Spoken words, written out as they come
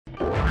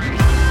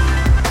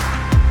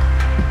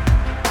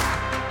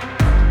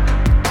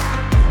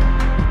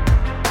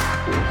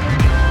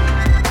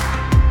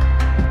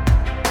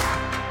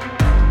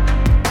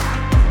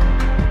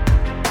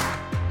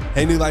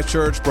Hey, New Life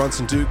Church,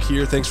 Bronson Duke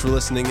here. Thanks for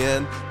listening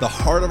in. The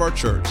heart of our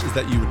church is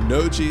that you would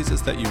know Jesus,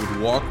 that you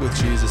would walk with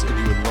Jesus, and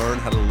you would learn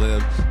how to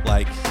live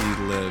like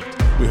he lived.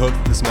 We hope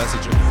that this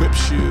message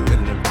equips you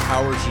and it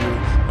empowers you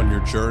on your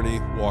journey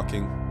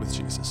walking with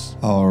Jesus.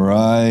 All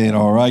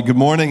right. Good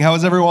morning. How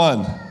is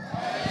everyone?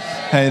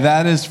 Hey,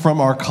 that is from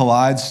our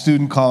Collide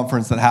student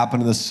conference that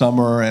happened this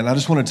summer, and I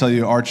just want to tell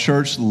you, our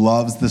church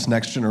loves this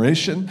next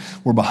generation.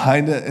 We're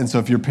behind it, and so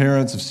if you're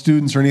parents of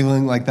students or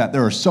anything like that,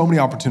 there are so many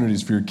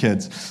opportunities for your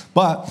kids.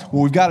 But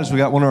what we've got is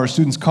one of our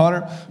students,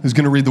 Connor, who's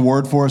going to read the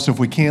word for us. So if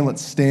we can,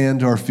 let's stand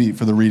to our feet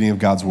for the reading of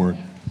God's word.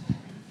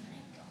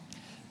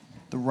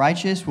 The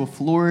righteous will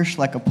flourish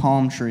like a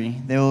palm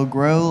tree. They will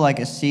grow like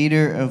a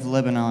cedar of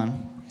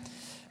Lebanon.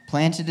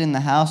 Planted in the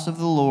house of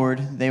the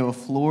Lord, they will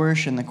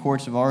flourish in the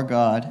courts of our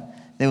God.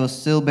 They will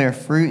still bear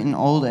fruit in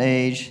old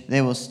age.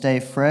 They will stay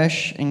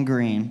fresh and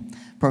green,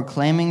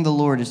 proclaiming the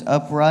Lord is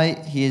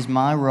upright. He is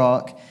my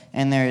rock,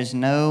 and there is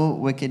no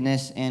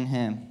wickedness in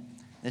him.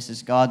 This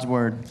is God's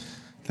word.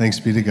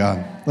 Thanks be to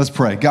God. Let's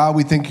pray. God,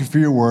 we thank you for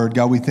your word.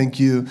 God, we thank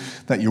you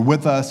that you're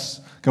with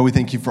us. God, we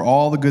thank you for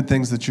all the good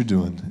things that you're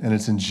doing. And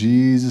it's in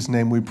Jesus'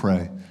 name we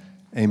pray.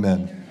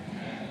 Amen.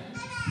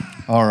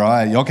 All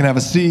right. Y'all can have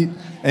a seat.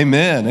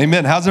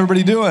 Amen. How's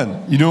everybody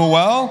doing? You doing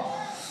well?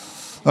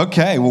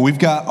 Okay, well, we've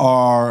got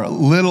our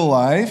little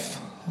life,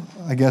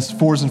 I guess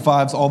 4s and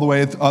 5s all the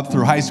way up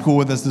through high school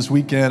with us this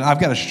weekend. I've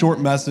got a short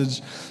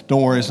message.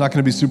 Don't worry, it's not going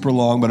to be super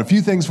long, but a few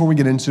things before we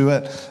get into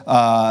it.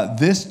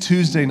 This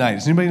Tuesday night,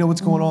 does anybody know what's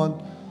going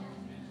on?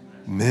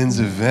 Men's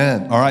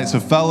event. All right,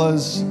 so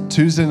fellas,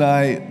 Tuesday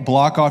night,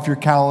 block off your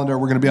calendar.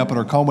 We're going to be up at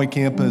our Conway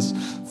campus.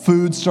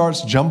 Food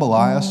starts,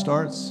 jambalaya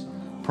starts.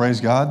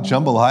 Praise God.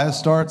 Jambalaya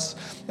starts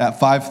at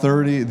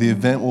 5:30. The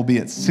event will be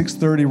at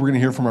 6:30. We're going to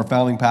hear from our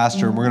founding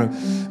pastor, and we're going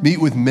to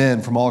meet with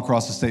men from all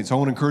across the state. So I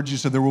want to encourage you,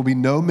 so there will be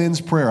no men's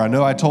prayer. I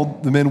know I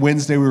told the men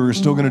Wednesday we were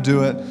still going to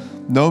do it.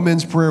 No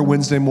men's prayer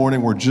Wednesday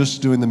morning. We're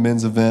just doing the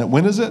men's event.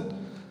 When is it?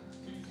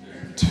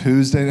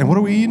 Tuesday. And what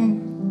are we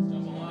eating?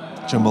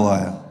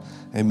 Jambalaya.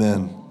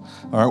 Amen.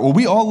 All right. Well,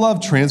 we all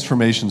love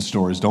transformation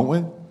stories, don't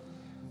we?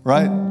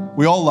 Right?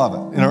 We all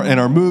love it. In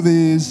our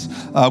movies,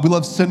 we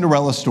love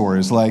Cinderella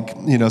stories. Like,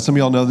 some of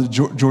y'all know the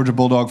Georgia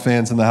Bulldog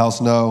fans in the house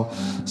know.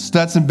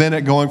 Stetson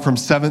Bennett going from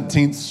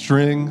 17th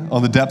string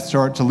on the depth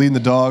chart to leading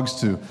the Dogs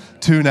to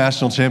 2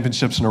 national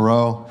championships in a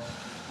row.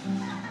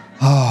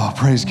 Oh,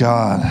 praise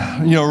God.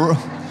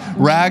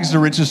 Rags to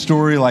riches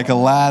story like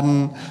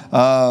Aladdin.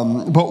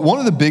 But one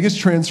of the biggest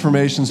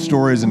transformation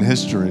stories in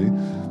history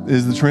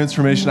is the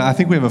transformation. I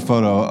think we have a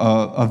photo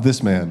of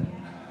this man.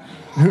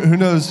 Who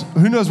knows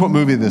what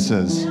movie this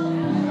is?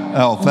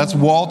 Elf. That's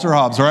Walter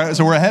Hobbs, all right?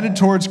 So we're headed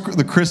towards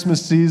the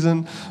Christmas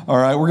season, all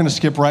right? We're going to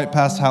skip right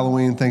past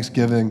Halloween,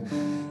 Thanksgiving,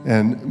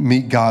 and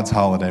meet God's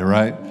holiday,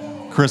 right?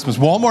 Christmas.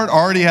 Walmart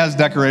already has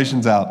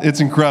decorations out. It's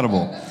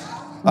incredible.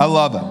 I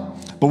love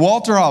it. But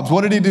Walter Hobbs,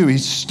 what did he do? He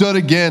stood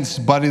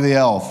against Buddy the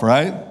Elf,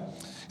 right?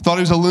 He thought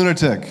he was a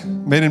lunatic,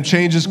 made him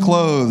change his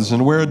clothes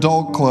and wear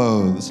adult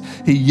clothes.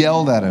 He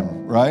yelled at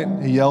him, right?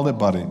 He yelled at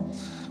Buddy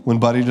when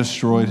Buddy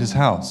destroyed his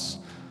house,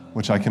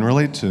 which I can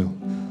relate to.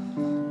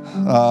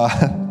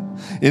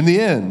 In the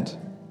end,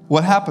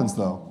 what happens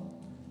though?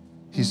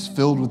 He's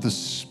filled with the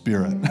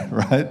Spirit,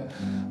 right?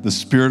 The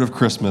Spirit of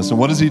Christmas. And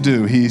what does he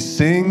do? He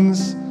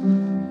sings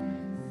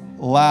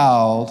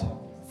loud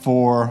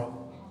for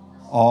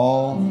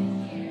all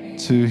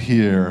to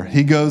hear.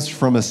 He goes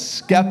from a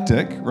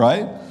skeptic,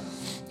 right,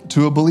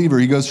 to a believer.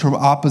 He goes from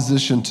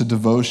opposition to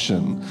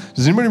devotion.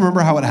 Does anybody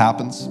remember how it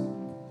happens?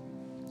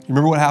 You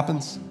remember what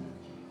happens?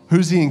 Who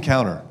does he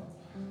encounter?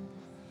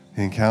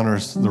 He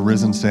encounters the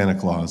risen Santa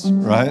Claus,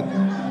 right?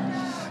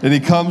 And he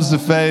comes to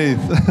faith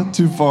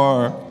too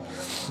far.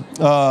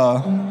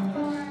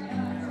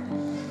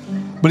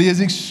 But he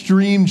has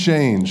extreme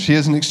change. He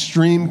has an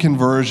extreme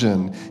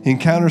conversion. He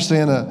encounters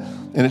Santa,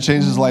 and it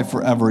changes his life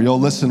forever. Yo,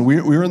 listen,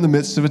 we're in the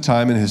midst of a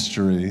time in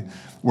history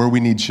where we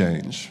need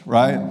change,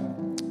 right?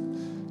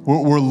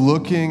 We're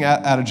looking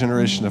at a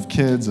generation of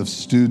kids, of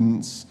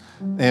students,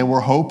 and we're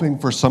hoping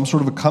for some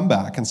sort of a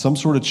comeback and some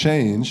sort of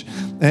change.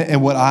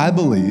 And what I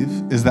believe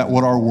is that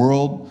what our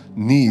world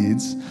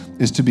needs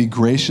is to be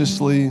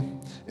graciously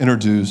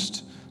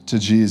introduced to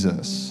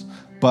Jesus.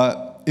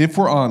 But if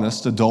we're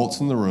honest,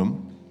 adults in the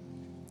room,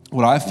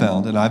 what I've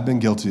found, and I've been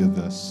guilty of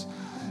this,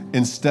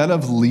 instead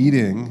of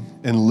leading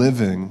and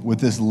living with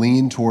this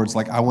lean towards,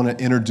 like, I want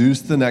to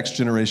introduce the next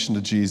generation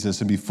to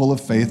Jesus and be full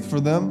of faith for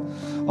them,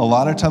 a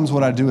lot of times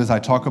what I do is I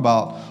talk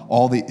about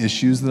all the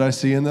issues that I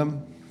see in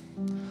them,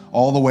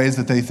 all the ways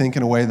that they think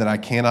in a way that I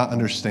cannot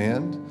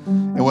understand.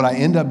 And what I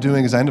end up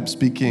doing is I end up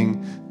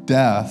speaking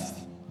death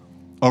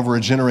over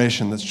a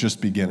generation that's just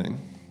beginning.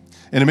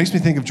 And it makes me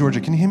think of Georgia.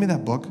 Can you hand me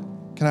that book?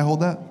 Can I hold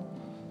that?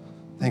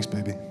 Thanks,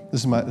 baby.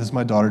 This is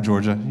my daughter,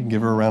 Georgia. You can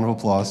give her a round of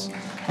applause.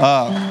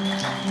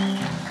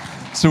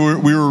 So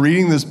we were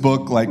reading this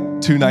book like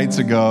 2 nights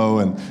ago,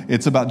 and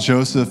it's about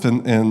Joseph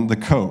and the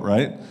coat,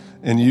 right?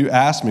 And you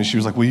asked me, she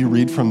was like, will you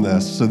read from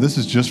this? So this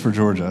is just for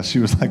Georgia. She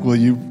was like, will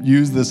you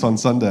use this on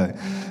Sunday?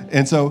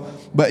 And so,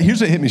 but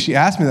here's what hit me. She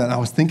asked me that, and I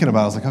was thinking about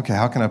it. I was like, okay,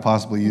 how can I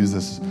possibly use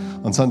this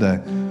on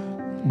Sunday?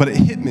 But it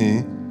hit me.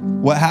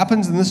 What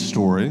happens in this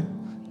story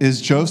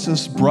is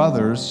Joseph's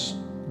brothers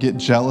get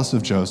jealous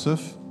of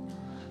Joseph.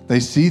 They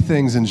see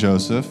things in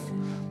Joseph,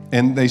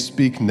 and they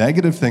speak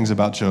negative things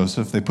about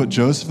Joseph. They put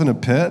Joseph in a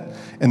pit,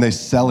 and they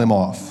sell him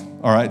off,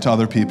 all right, to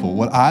other people.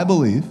 What I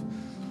believe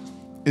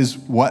is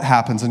what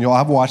happens, and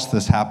I've watched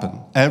this happen.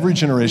 Every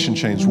generation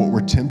changes. What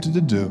we're tempted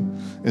to do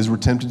is we're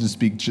tempted to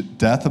speak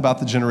death about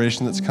the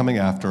generation that's coming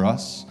after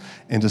us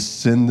and to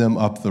send them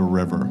up the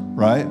river,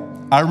 right?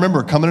 I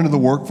remember coming into the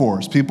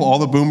workforce, all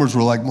the boomers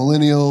were like,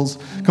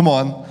 millennials, come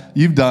on,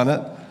 you've done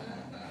it.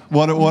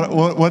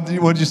 What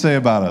did you say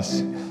about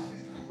us?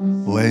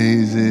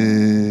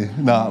 Lazy,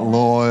 not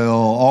loyal,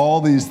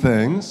 all these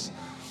things,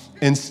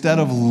 instead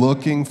of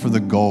looking for the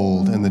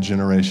gold in the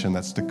generation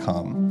that's to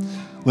come.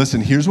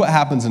 Listen, here's what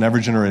happens in every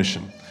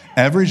generation.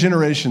 Every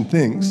generation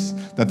thinks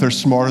that they're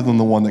smarter than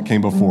the one that came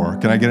before.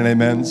 Can I get an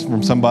amen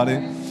from somebody?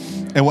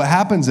 And what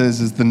happens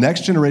is the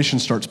next generation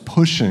starts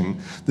pushing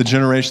the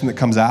generation that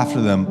comes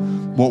after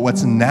them.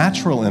 What's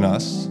natural in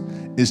us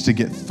is to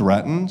get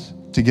threatened,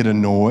 to get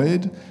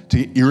annoyed,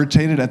 to get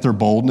irritated at their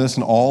boldness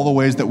and all the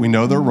ways that we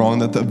know they're wrong,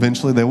 that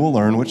eventually they will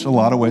learn, which a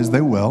lot of ways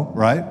they will,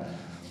 right?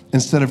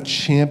 Instead of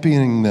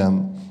championing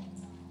them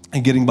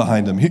and getting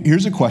behind them.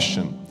 Here's a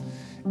question.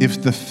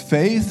 If the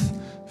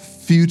faith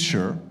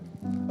future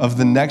of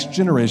the next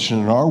generation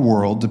in our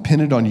world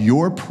depended on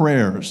your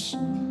prayers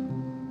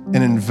and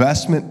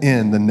investment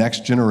in the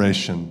next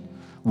generation,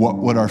 what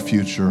would our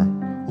future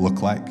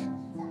look like?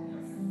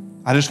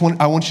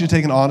 I want you to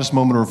take an honest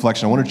moment of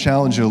reflection. I want to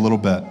challenge you a little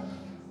bit.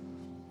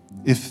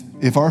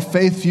 If our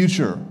faith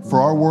future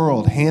for our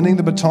world, handing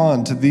the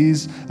baton to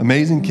these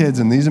amazing kids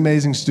and these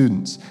amazing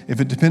students,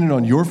 if it depended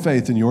on your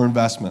faith and your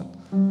investment,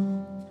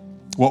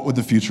 what would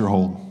the future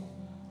hold?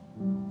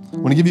 I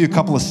want to give you a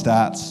couple of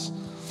stats.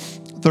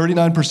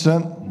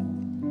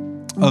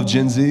 39% of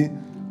Gen Z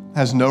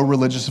has no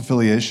religious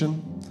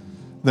affiliation.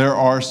 There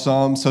are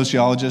some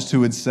sociologists who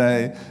would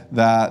say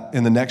that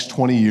in the next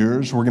 20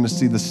 years, we're going to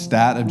see the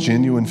stat of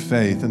genuine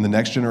faith in the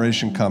next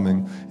generation coming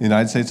in the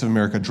United States of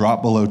America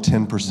drop below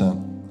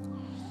 10%.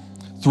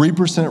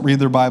 3% read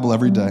their Bible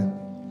every day.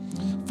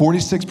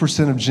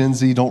 46% of Gen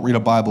Z don't read a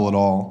Bible at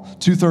all.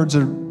 2/3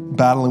 are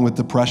battling with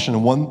depression,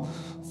 and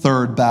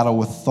 1/3 battle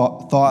with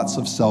thoughts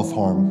of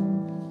self-harm.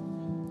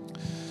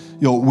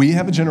 We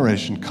have a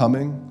generation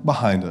coming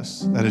behind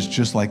us that is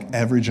just like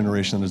every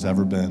generation that has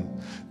ever been.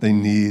 They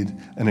need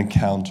an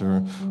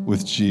encounter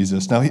with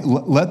Jesus. Now,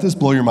 let this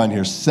blow your mind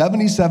here.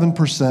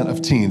 77%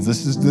 of teens,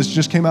 this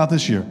just came out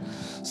this year,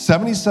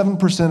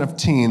 77% of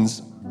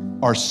teens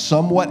are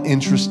somewhat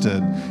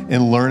interested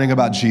in learning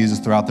about Jesus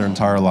throughout their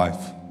entire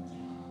life.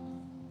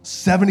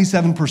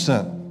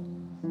 77%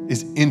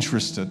 is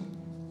interested.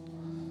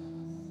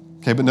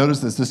 Okay, but notice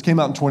this. This came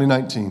out in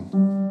 2019.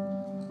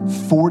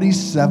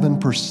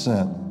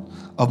 47%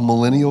 of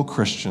millennial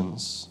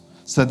Christians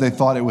said they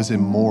thought it was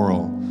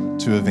immoral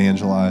to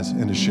evangelize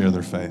and to share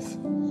their faith.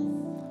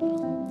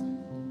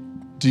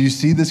 Do you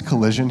see this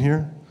collision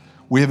here?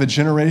 We have a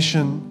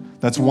generation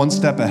that's one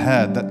step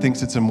ahead that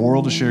thinks it's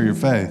immoral to share your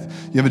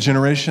faith. You have a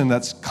generation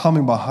that's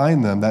coming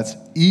behind them that's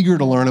eager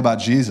to learn about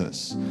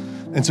Jesus.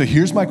 And so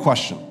here's my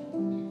question.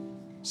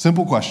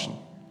 Simple question.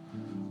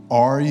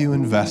 Are you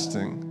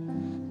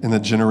investing in the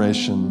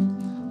generation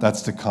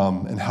that's to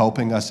come and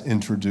helping us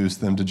introduce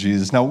them to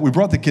Jesus? Now, we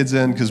brought the kids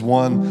in because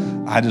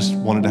one, I just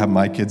wanted to have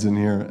my kids in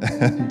here.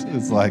 And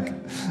it's like,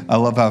 I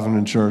love having them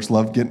in church,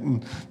 love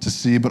getting to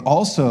see, but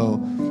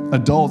also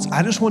adults,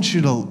 I want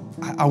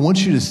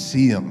you to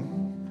see them.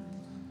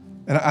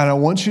 And I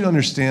want you to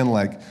understand,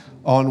 like,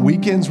 on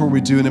weekends where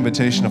we do an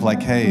invitation of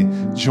like, hey,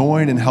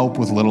 join and help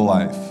with Little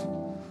Life.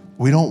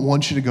 We don't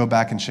want you to go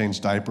back and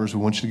change diapers.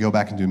 We want you to go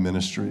back and do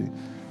ministry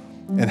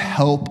and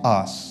help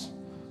us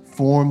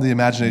form the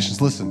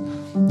imaginations.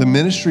 Listen, the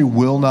ministry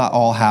will not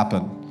all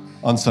happen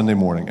on Sunday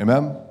morning,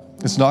 amen?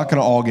 It's not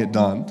gonna all get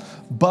done,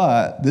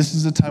 but this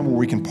is a time where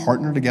we can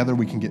partner together,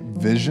 we can get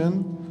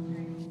vision,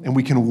 and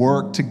we can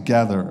work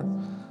together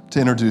to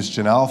introduce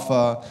Gen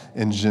Alpha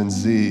and Gen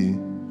Z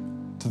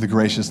to the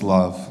gracious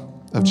love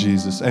of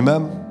Jesus,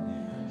 amen?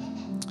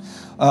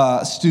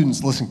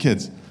 Students, listen,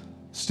 kids,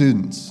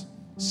 students,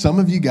 some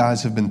of you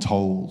guys have been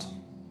told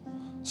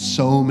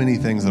so many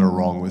things that are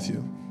wrong with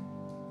you,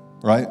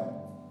 right?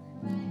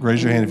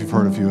 Raise your hand if you've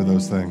heard a few of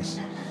those things.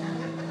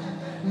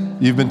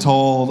 You've been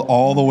told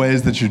all the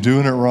ways that you're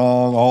doing it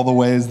wrong, all the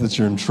ways that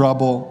you're in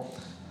trouble.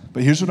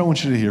 But here's what I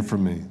want you to hear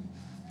from me.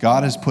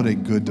 God has put a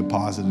good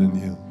deposit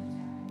in you.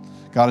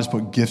 God has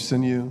put gifts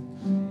in you.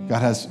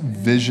 God has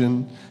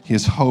vision. He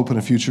has hope and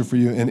a future for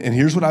you. And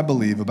here's what I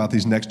believe about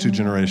these next two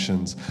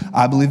generations.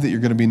 I believe that you're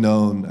going to be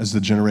known as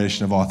the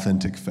generation of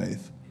authentic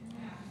faith.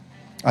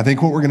 I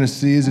think what we're going to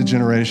see is a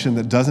generation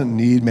that doesn't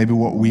need maybe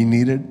what we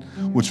needed,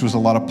 which was a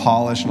lot of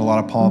polish and a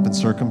lot of pomp and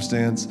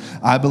circumstance.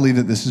 I believe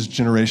that this is a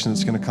generation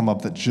that's going to come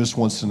up that just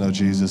wants to know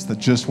Jesus, that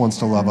just wants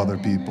to love other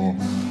people.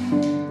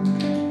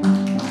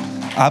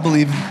 I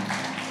believe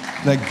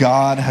that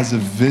God has a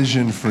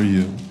vision for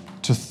you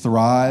to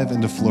thrive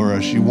and to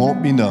flourish. You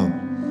won't be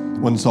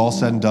known when it's all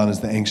said and done as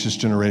the anxious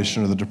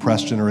generation or the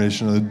depressed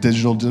generation or the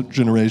digital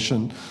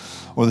generation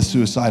or the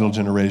suicidal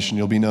generation.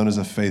 You'll be known as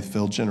a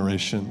faith-filled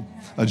generation,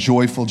 a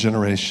joyful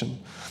generation,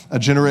 a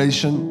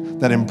generation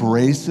that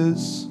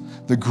embraces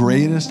the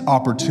greatest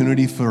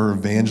opportunity for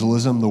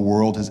evangelism the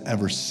world has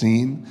ever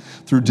seen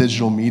through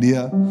digital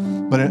media,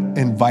 but it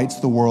invites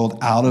the world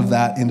out of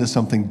that into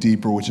something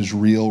deeper, which is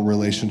real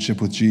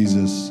relationship with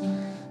Jesus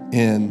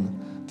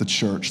in the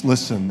church.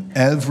 Listen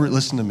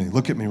to me,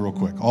 look at me real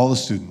quick, all the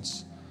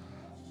students.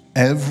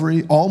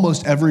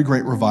 Almost every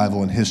great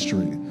revival in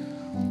history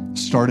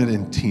started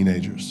in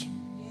teenagers.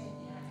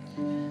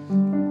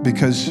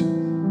 Because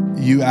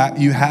you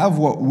have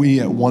what we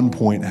at one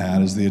point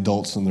had as the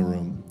adults in the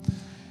room,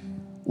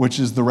 which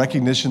is the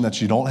recognition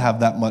that you don't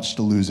have that much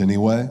to lose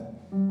anyway.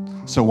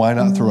 So why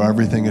not throw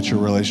everything at your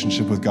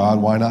relationship with God?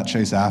 Why not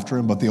chase after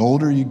him? But the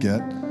older you get,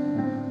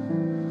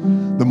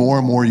 the more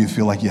and more you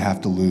feel like you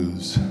have to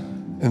lose,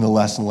 and the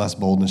less and less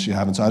boldness you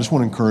have. And so I just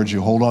want to encourage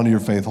you, hold on to your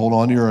faith, hold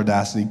on to your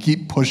audacity,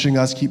 keep pushing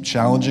us, keep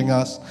challenging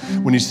us.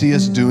 When you see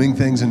us doing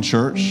things in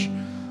church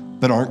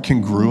that aren't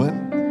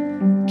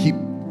congruent, keep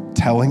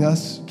telling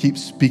us, keep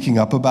speaking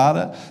up about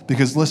it.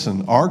 Because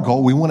listen, our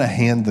goal, we want to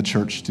hand the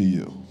church to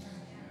you.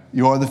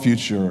 You are the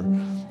future,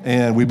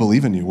 and we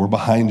believe in you. We're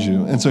behind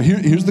you. And so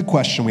here's the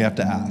question we have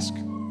to ask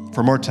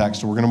from our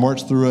text. We're going to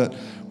march through it.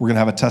 We're going to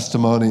have a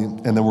testimony,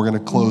 and then we're going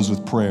to close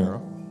with prayer.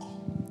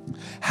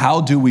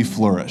 How do we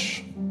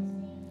flourish?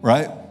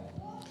 Right?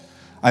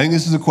 I think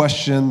this is a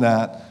question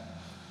that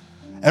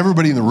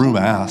everybody in the room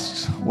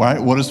asks,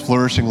 right? What does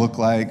flourishing look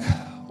like?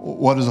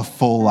 What does a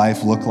full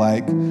life look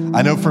like?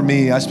 I know for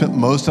me, I spent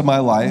most of my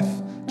life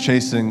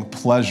chasing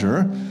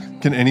pleasure.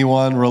 Can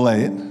anyone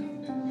relate?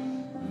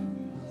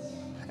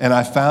 And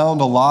I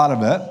found a lot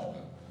of it,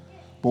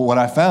 but what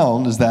I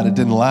found is that it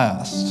didn't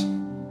last.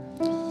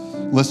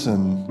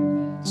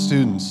 Listen,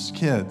 students,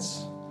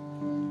 kids,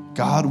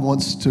 God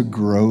wants to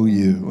grow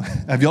you.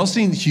 Have y'all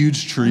seen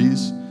huge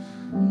trees?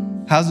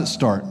 How's it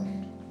start?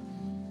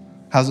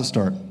 How's it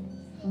start?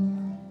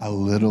 A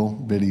little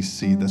bitty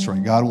seed. That's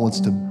right. God wants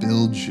to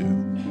build you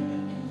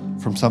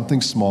from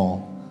something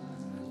small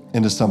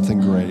into something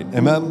great.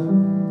 Amen?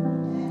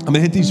 I'm going to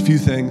hit these few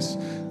things.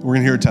 We're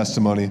going to hear a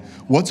testimony.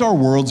 What's our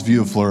world's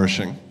view of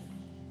flourishing?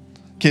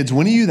 Kids,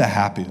 when are you the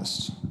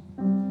happiest?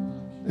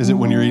 Is it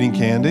when you're eating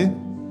candy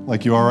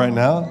like you are right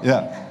now?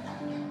 Yeah.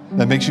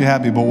 That makes you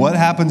happy. But what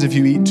happens if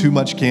you eat too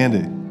much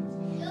candy?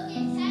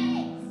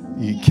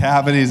 You get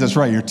cavities. That's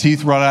right. Your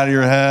teeth run out of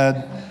your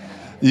head.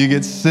 You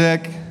get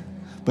sick.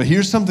 But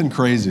here's something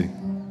crazy.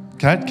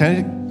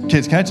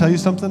 Kids, can I tell you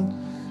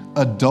something?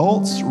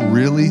 Adults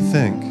really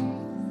think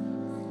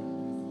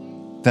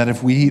that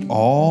if we eat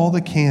all the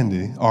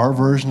candy, our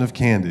version of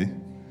candy,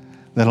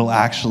 that'll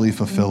actually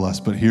fulfill us.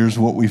 But here's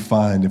what we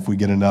find if we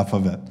get enough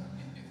of it.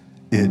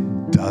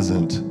 It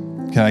doesn't.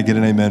 Can I get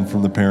an amen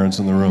from the parents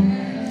in the room?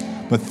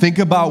 But think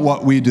about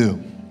what we do.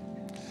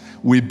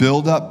 We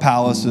build up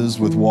palaces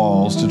with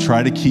walls to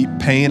try to keep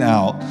pain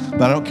out.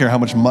 But I don't care how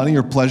much money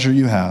or pleasure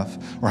you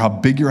have, or how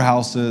big your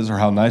house is, or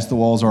how nice the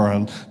walls are,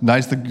 how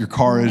nice your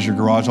car is, your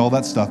garage, all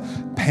that stuff.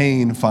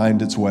 Pain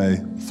finds its way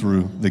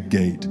through the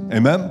gate.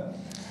 Amen?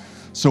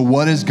 So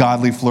what is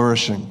godly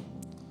flourishing?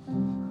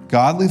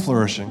 Godly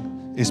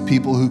flourishing is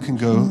people who can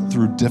go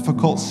through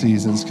difficult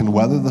seasons, can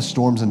weather the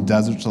storms and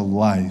deserts of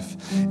life,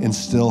 and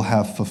still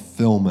have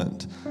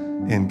fulfillment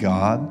in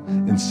God,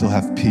 and still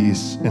have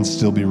peace, and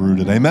still be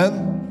rooted.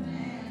 Amen?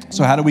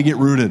 So how do we get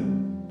rooted?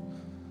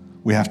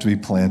 We have to be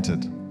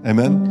planted.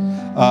 Amen?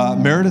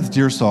 Meredith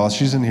Dearsaw,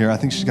 she's in here. I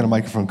think she's got a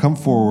microphone. Come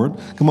forward.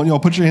 Come on, y'all,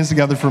 put your hands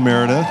together for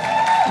Meredith.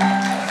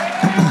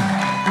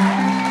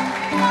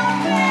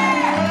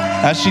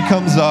 As she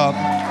comes up,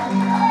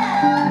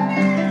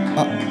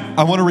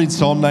 I want to read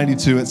Psalm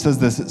 92. It says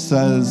this. It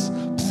says,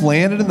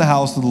 planted in the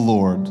house of the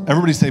Lord.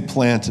 Everybody say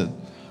planted.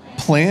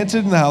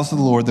 Planted in the house of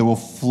the Lord, they will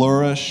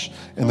flourish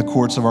in the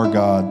courts of our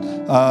God.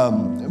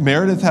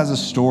 Meredith has a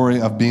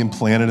story of being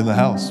planted in the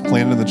house,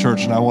 planted in the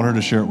church, and I want her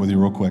to share it with you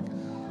real quick.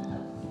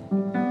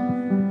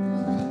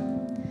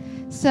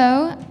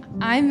 So,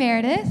 I'm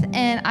Meredith,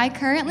 and I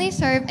currently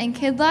serve in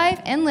Kid Life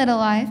and Little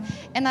Life,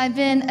 and I've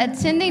been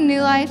attending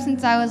New Life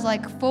since I was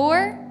like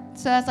 4,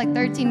 so that's like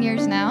 13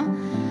 years now.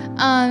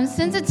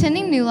 Since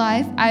attending New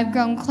Life, I've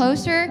grown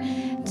closer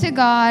to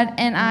God,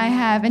 and I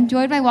have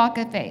enjoyed my walk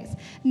of faith.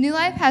 New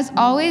Life has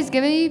always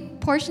given me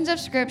portions of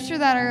scripture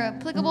that are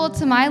applicable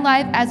to my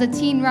life as a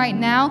teen right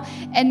now,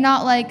 and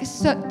not like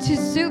too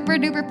super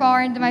duper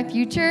far into my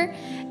future.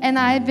 And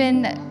I've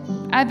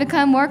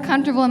become more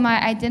comfortable in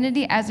my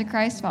identity as a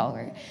Christ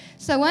follower.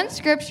 So one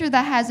scripture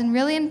that has been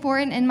really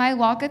important in my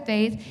walk of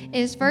faith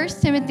is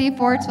 1 Timothy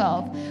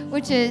 4:12,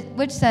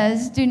 which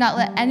says, "Do not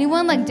let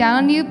anyone look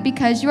down on you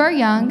because you are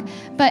young,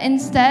 but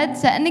instead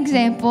set an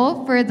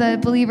example for the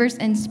believers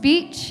in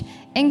speech,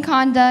 in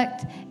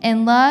conduct,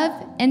 in love,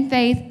 in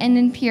faith, and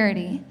in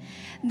purity."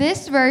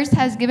 This verse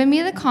has given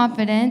me the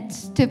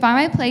confidence to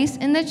find my place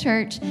in the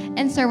church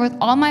and serve with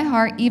all my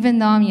heart, even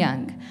though I'm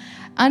young.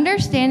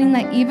 Understanding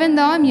that even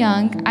though I'm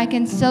young, I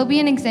can still be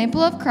an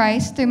example of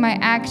Christ through my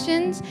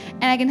actions,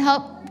 and I can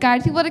help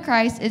guide people to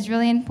Christ is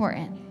really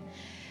important.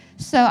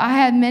 So I've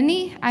had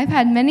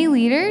many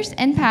leaders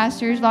and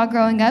pastors while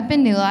growing up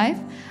in New Life.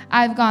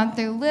 I've gone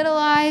through Little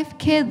Life,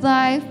 Kid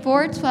Life,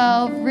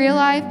 412, Real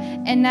Life,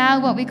 and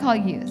now what we call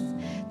youth.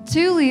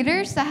 2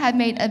 leaders that have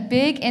made a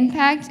big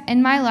impact in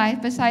my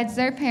life besides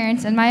their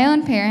parents and my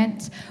own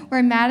parents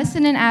were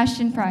Madison and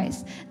Ashton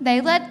Price.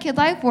 They led Kid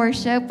Life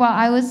worship while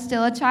I was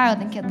still a child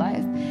in Kid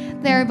Life.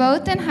 They were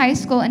both in high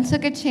school and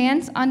took a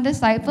chance on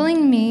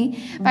discipling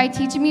me by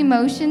teaching me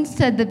motions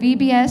to the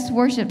VBS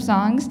worship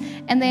songs,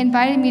 and they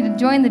invited me to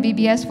join the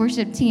VBS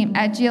worship team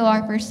at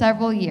GLR for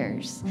several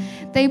years.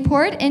 They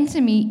poured into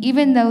me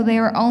even though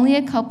they were only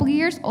a couple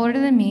years older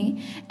than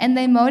me, and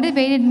they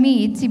motivated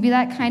me to be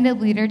that kind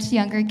of leader to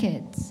younger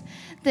kids.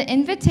 The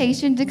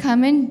invitation to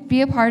come and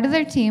be a part of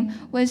their team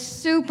was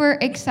super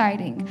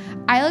exciting.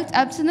 I looked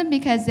up to them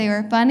because they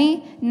were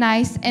funny,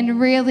 nice, and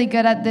really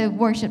good at the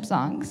worship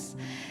songs.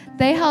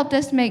 They helped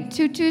us make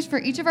tutus for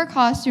each of our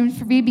costumes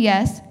for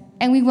VBS,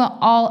 and we went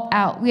all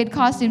out. We had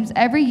costumes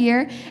every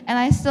year, and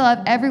I still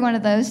have every one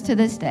of those to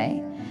this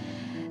day.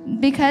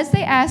 Because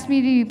they asked me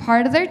to be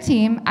part of their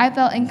team, I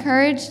felt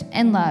encouraged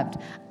and loved,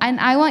 and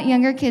I want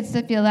younger kids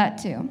to feel that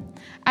too.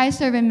 I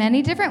serve in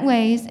many different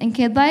ways in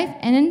Kid Life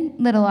and in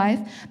Little Life,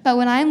 but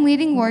when I'm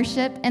leading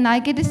worship and I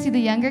get to see the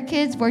younger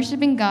kids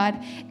worshiping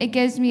God, it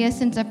gives me a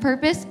sense of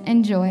purpose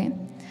and joy.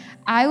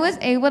 I was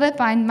able to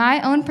find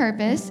my own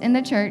purpose in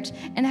the church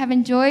and have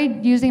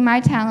enjoyed using my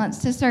talents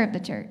to serve the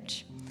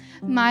church.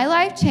 My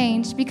life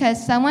changed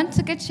because someone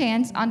took a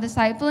chance on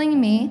discipling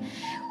me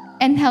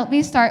and helped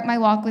me start my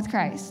walk with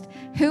Christ.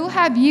 Who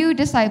have you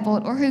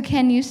discipled, or who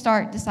can you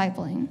start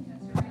discipling?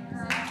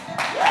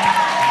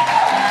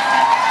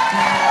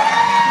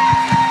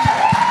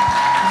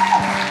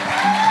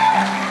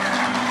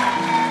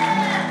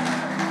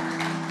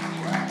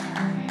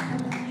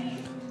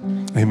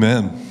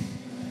 Amen.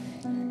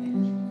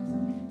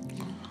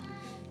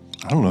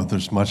 I don't know if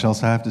there's much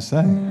else I have to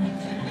say.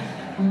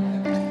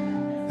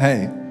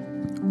 Hey,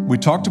 we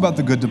talked about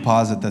the good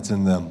deposit that's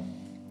in them.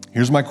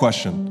 Here's my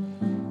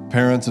question.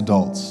 Parents,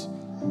 adults,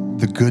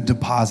 the good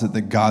deposit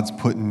that God's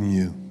put in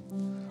you,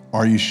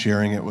 are you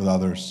sharing it with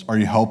others? Are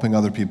you helping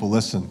other people?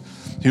 Listen,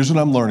 here's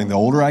what I'm learning. The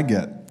older I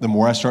get, the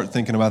more I start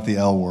thinking about the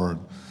L word,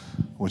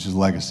 which is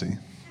legacy,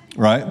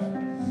 right?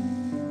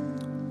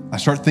 I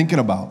start thinking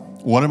about,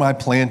 what am I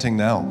planting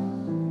now?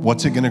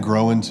 What's it going to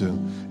grow into?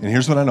 And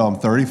here's what I know. I'm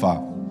 35.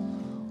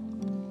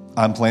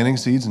 I'm planting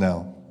seeds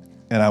now,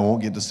 and I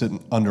won't get to sit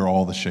under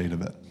all the shade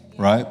of it,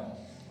 right?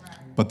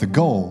 But the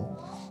goal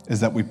is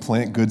that we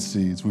plant good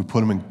seeds, we put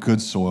them in good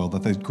soil,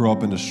 that they grow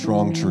up into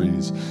strong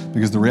trees.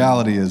 Because the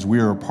reality is we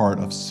are a part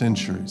of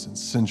centuries and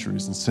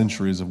centuries and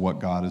centuries of what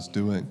God is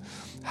doing.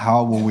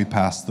 How will we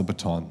pass the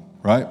baton,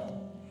 right?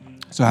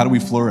 So how do we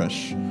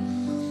flourish?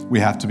 We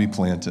have to be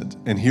planted.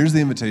 And here's the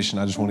invitation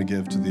I just want to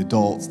give to the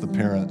adults, the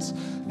parents.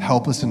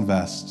 Help us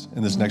invest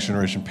in this next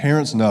generation.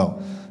 Parents,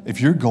 know,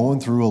 if you're going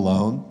through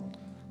alone,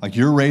 like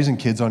you're raising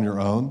kids on your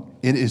own,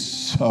 it is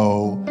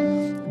so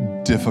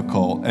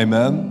difficult.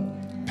 Amen?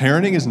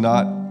 Parenting is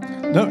not,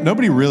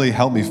 nobody really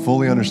helped me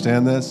fully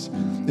understand this.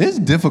 It's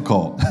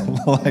difficult.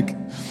 Like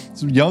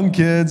young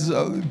kids,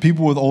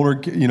 people with older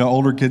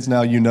kids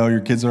now,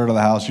 your kids are out of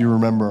the house, you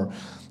remember.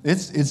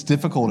 It's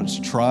difficult, it's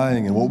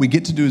trying, and what we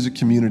get to do as a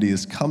community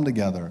is come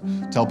together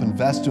to help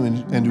invest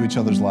into each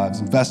other's lives,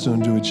 invest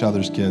into each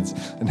other's kids,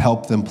 and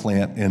help them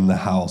plant in the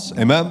house.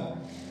 Amen?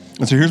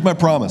 And so here's my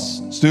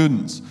promise.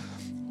 Students,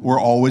 we're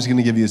always going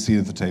to give you a seat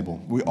at the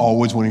table. We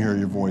always want to hear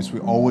your voice. We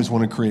always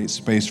want to create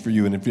space for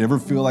you, and if you ever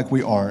feel like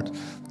we aren't,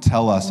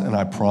 tell us, and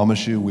I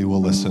promise you we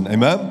will listen.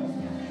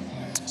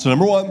 Amen? So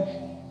number one,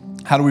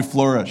 how do we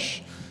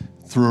flourish?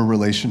 Through a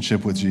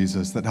relationship with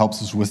Jesus that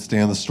helps us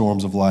withstand the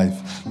storms of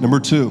life. Number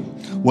two,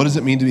 what does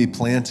it mean to be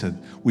planted?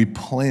 We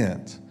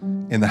plant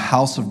in the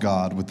house of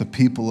God with the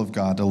people of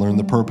God to learn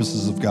the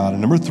purposes of God. And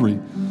number three,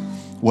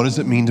 what does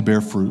it mean to bear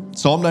fruit?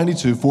 Psalm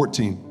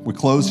 92:14, we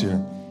close here.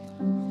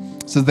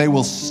 It says, they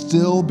will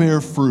still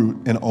bear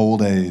fruit in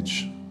old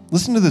age.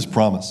 Listen to this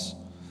promise.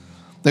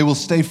 They will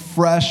stay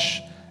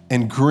fresh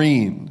and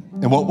green.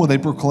 And what will they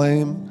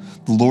proclaim?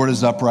 The Lord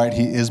is upright.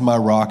 He is my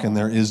rock, and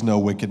there is no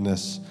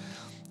wickedness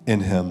in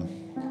him.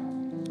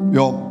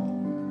 Y'all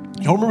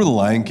remember The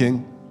Lion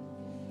King?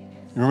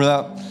 You remember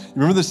that? You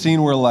remember the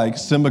scene where like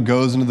Simba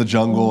goes into the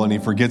jungle and he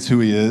forgets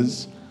who he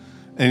is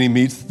and he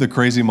meets the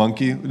crazy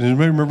monkey? Does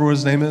anybody remember what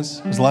his name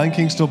is? Is Lion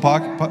King still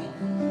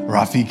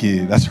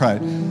Rafiki, that's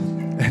right.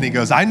 And he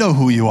goes, I know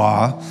who you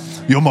are.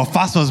 You're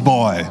Mufasa's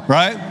boy,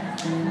 right?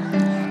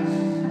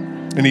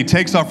 And he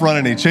takes off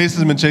running. He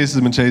chases him and chases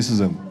him and chases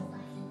him.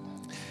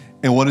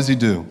 And what does he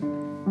do?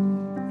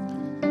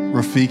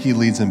 Rafiki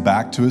leads him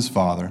back to his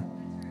father,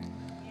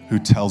 who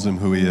tells him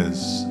who he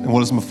is. And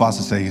what does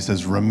Mufasa say? He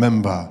says,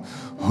 remember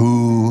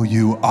who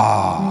you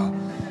are.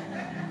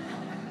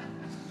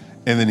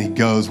 And then he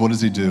goes, what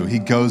does he do? He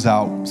goes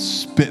out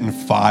spitting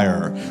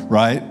fire,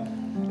 right?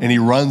 And he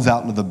runs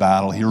out into the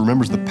battle. He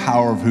remembers the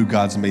power of who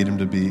God's made him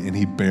to be, and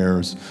he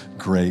bears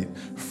great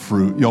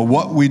fruit.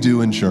 What we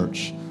do in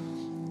church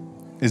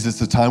is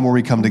it's a time where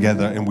we come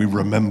together and we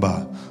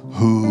remember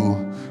who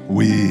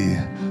we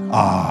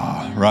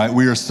are, right?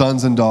 We are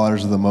sons and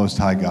daughters of the Most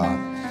High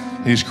God.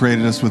 He's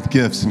created us with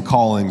gifts and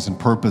callings and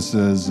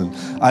purposes. And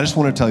I just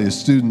want to tell you,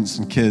 students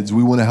and kids,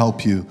 we want to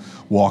help you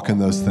walk in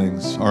those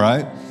things, all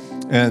right?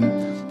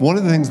 And one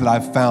of the things that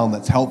I've found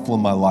that's helpful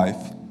in my life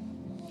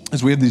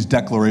is we have these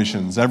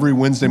declarations. Every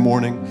Wednesday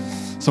morning,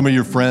 some of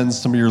your friends,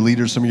 some of your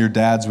leaders, some of your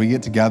dads, we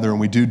get together and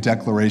we do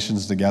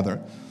declarations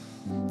together.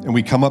 And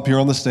we come up here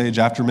on the stage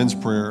after men's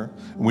prayer,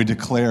 and we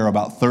declare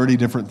about 30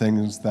 different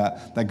things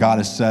that God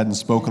has said and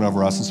spoken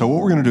over us. And so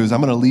what we're going to do is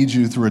I'm going to lead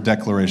you through a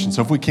declaration.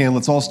 So if we can,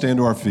 let's all stand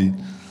to our feet.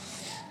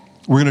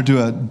 We're going to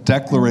do a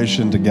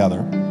declaration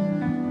together.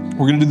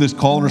 We're going to do this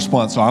call and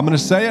response. So I'm going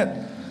to say it.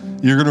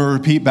 You're going to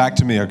repeat back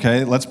to me,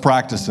 okay? Let's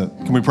practice it.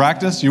 Can we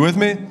practice? You with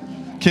me?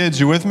 Kids,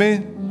 you with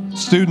me?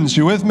 Students,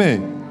 you with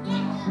me?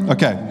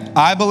 Okay.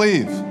 I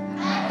believe.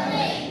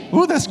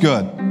 Ooh, that's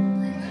good.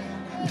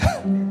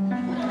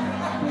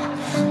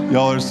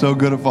 Y'all are so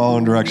good at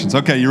following directions.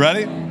 Okay, you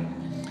ready?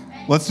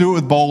 Let's do it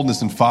with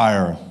boldness and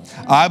fire.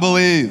 I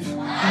believe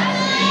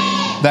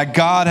that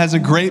God has a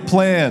great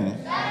plan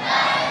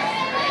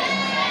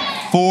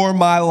for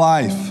my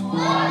life,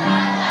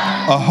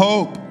 a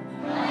hope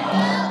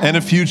and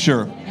a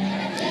future.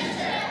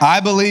 I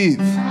believe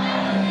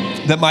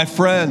that my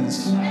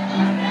friends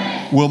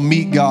will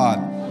meet God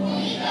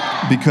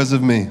because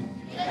of me.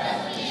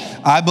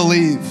 I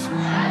believe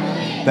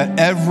that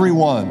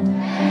everyone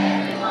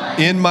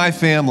in my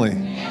family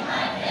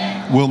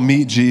will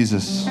meet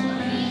Jesus.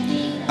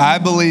 I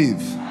believe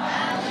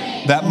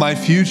that my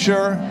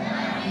future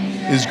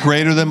is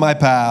greater than my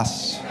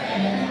past.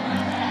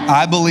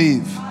 I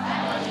believe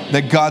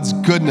that God's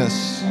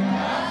goodness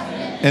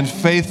and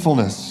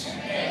faithfulness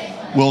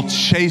will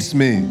chase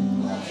me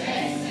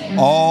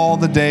all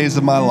the days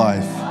of my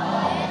life.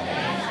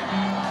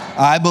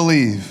 I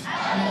believe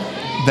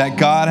that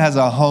God has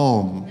a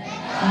home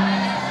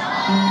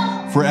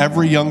for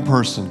every young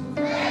person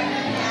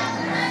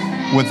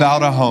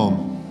without a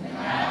home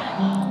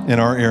in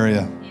our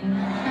area.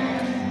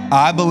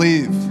 I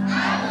believe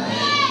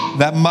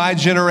that my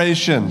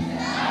generation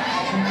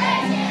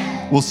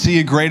will see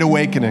a great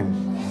awakening.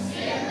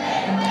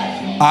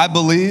 I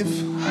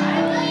believe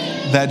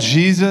that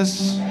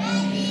Jesus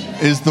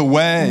is the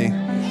way,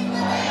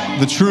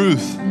 the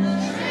truth,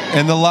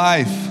 and the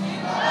life.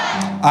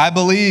 I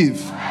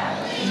believe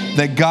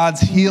that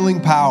God's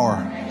healing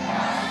power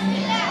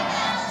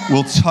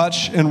will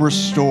touch and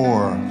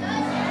restore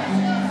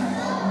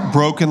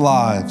broken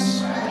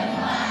lives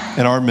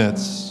in our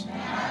midst.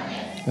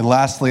 And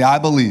lastly, I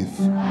believe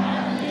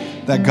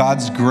that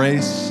God's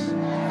grace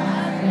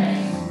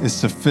is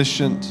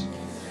sufficient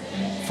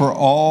for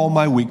all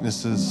my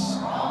weaknesses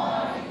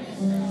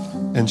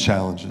and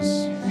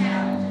challenges.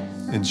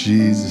 In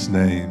Jesus'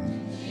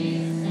 name.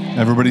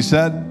 Everybody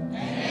said?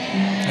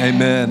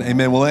 Amen.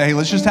 Amen. Well, hey,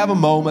 let's just have a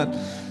moment.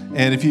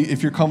 And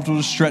if you're comfortable,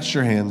 just stretch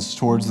your hands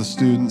towards the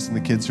students and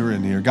the kids who are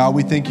in here. God,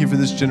 we thank you for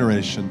this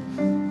generation.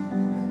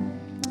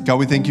 God,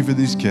 we thank you for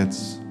these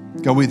kids.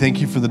 God, we thank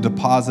you for the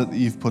deposit that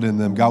you've put in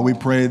them. God, we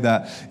pray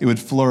that it would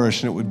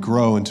flourish and it would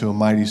grow into a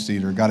mighty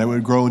cedar. God, it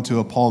would grow into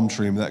a palm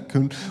tree that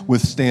could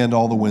withstand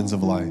all the winds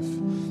of life.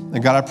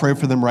 And God, I pray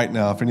for them right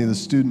now. If any of the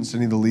students,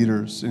 any of the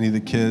leaders, any of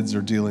the kids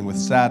are dealing with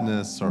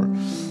sadness or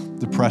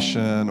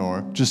depression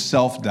or just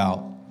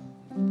self-doubt,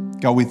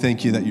 God, we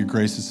thank you that your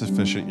grace is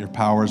sufficient, your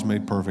power is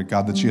made perfect.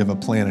 God, that you have a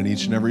plan in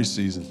each and every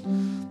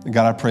season. And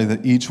God, I pray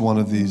that each one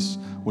of these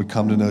would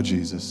come to know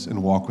Jesus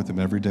and walk with him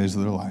every day of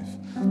their life.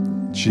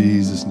 In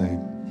Jesus'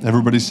 name.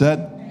 Everybody said?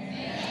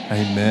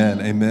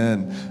 Amen.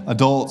 Amen.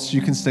 Adults,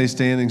 you can stay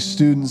standing.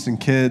 Students and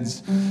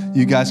kids,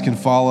 you guys can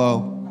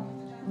follow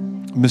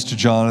Mr.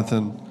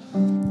 Jonathan,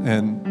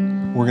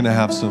 and we're going to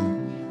have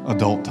some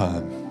adult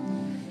time.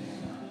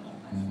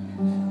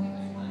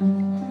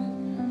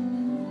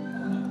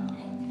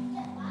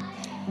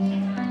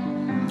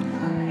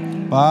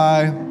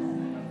 Bye.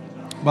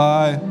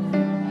 Bye.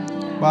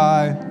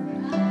 Bye.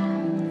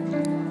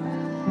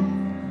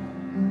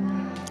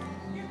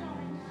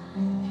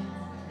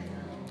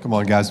 Come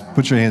on, guys.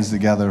 Put your hands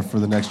together for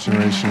the next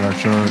generation in our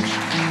church.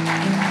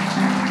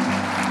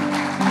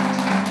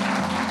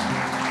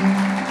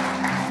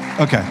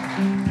 Okay.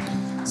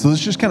 So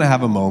let's just kind of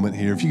have a moment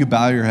here. If you could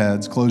bow your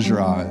heads, close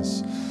your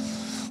eyes.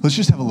 Let's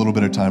just have a little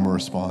bit of time of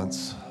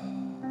response.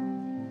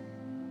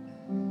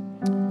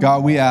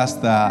 God, we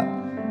ask that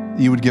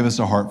you would give us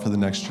a heart for the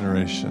next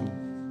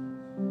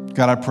generation.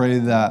 God, I pray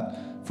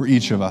that for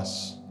each of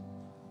us,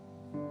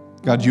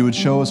 God, you would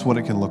show us what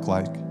it can look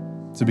like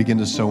to begin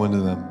to sow into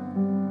them.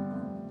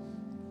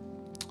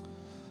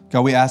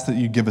 God, we ask that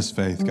you give us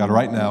faith. God,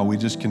 right now, we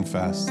just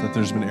confess that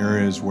there's been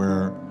areas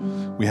where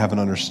we haven't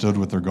understood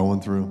what they're going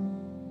through.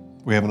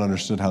 We haven't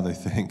understood how they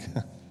think.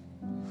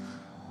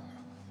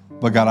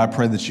 But God, I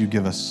pray that you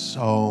give us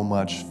so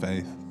much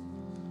faith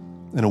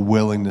and a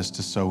willingness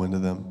to sow into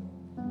them.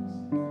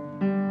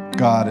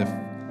 God,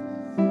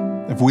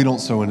 if we don't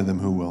sow into them,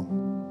 who will?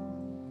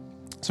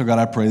 So God,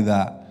 I pray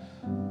that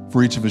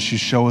for each of us, you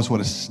show us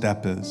what a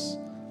step is,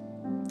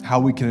 how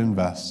we can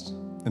invest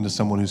into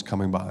someone who's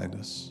coming behind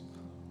us.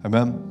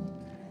 Amen?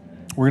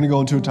 We're going to go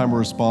into a time of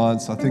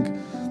response. I think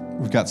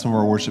we've got some of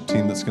our worship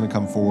team that's going to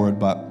come forward,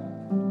 but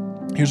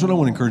here's what I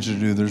want to encourage you to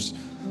do. There's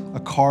a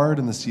card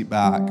in the seat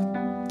back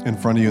in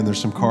front of you, and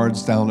there's some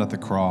cards down at the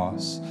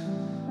cross.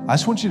 I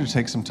just want you to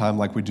take some time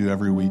like we do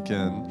every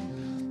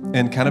weekend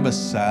and kind of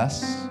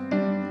assess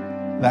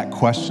that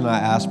question I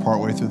asked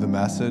partway through the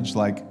message,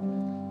 like,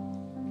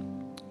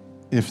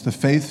 if the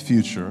faith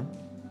future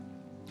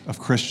of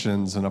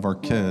Christians and of our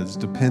kids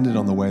depended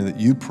on the way that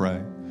you pray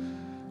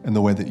and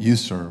the way that you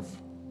serve,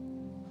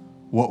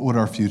 what would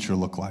our future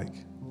look like?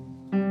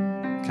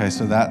 Okay,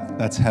 so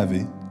that's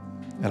heavy,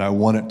 and I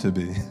want it to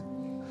be.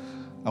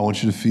 I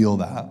want you to feel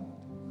that.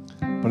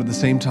 But at the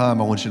same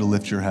time, I want you to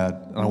lift your head,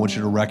 and I want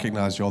you to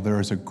recognize, y'all, there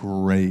is a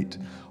great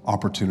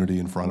opportunity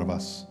in front of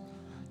us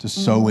to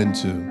sow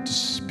into, to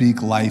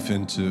speak life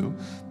into,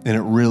 and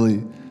it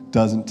really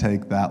doesn't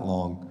take that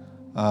long.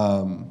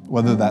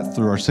 Whether that's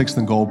through our 6th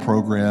and Gold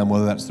program,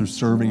 whether that's through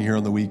serving here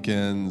on the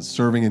weekends,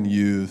 serving in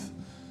youth,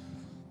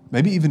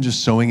 maybe even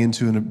just sowing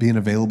into and being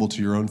available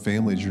to your own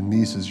families, your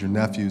nieces, your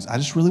nephews. I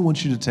just really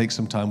want you to take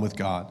some time with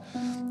God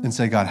and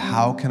say, God,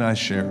 how can I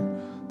share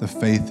the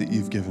faith that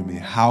you've given me?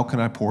 How can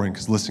I pour in?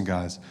 Because listen,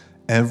 guys,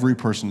 every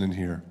person in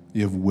here,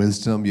 you have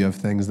wisdom, you have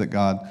things that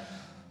God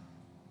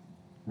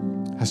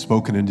has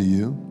spoken into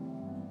you.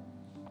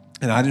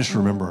 And I just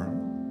remember,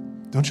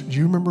 do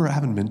you remember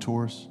having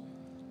mentors?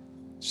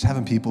 Just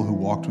having people who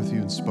walked with you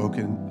and spoke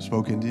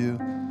into you?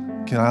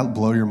 Can I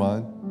blow your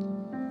mind?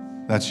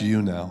 That's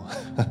you now.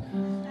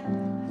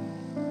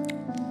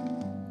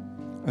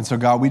 And so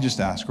God, we just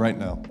ask right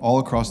now, all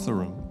across the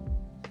room,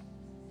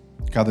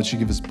 God, that you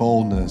give us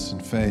boldness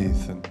and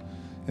faith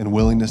and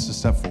willingness to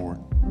step forward.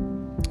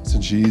 It's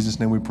in Jesus'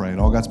 name we pray. And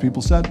all God's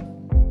people said,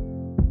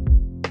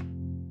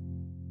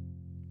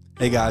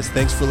 hey guys,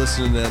 thanks for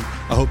listening in.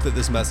 I hope that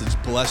this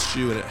message blessed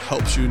you and it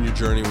helps you in your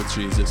journey with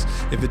Jesus.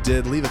 If it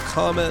did, leave a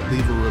comment,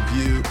 leave a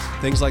review.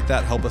 Things like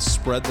that help us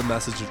spread the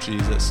message of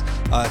Jesus.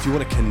 If you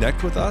want to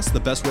connect with us,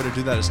 the best way to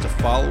do that is to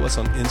follow us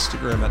on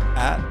Instagram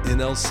at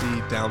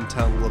NLC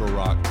Downtown Little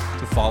Rock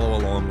to follow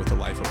along with the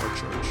life of our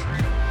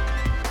church.